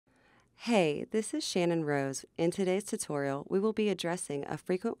Hey, this is Shannon Rose. In today's tutorial, we will be addressing a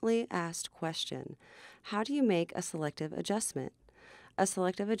frequently asked question. How do you make a selective adjustment? A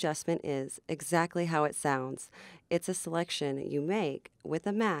selective adjustment is exactly how it sounds. It's a selection you make with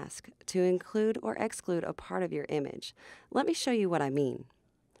a mask to include or exclude a part of your image. Let me show you what I mean.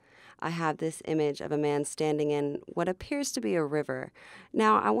 I have this image of a man standing in what appears to be a river.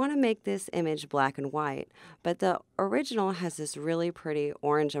 Now, I want to make this image black and white, but the original has this really pretty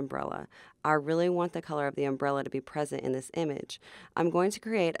orange umbrella. I really want the color of the umbrella to be present in this image. I'm going to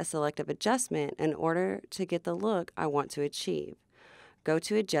create a selective adjustment in order to get the look I want to achieve. Go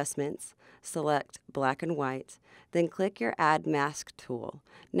to Adjustments, select Black and White, then click your Add Mask tool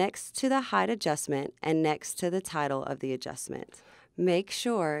next to the Hide Adjustment and next to the title of the adjustment. Make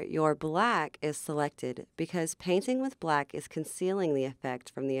sure your black is selected because painting with black is concealing the effect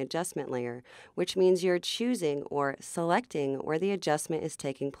from the adjustment layer, which means you're choosing or selecting where the adjustment is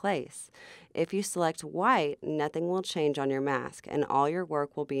taking place. If you select white, nothing will change on your mask and all your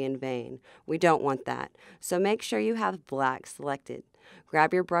work will be in vain. We don't want that, so make sure you have black selected.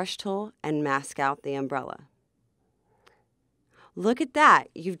 Grab your brush tool and mask out the umbrella. Look at that!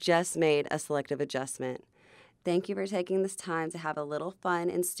 You've just made a selective adjustment. Thank you for taking this time to have a little fun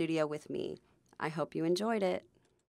in studio with me. I hope you enjoyed it.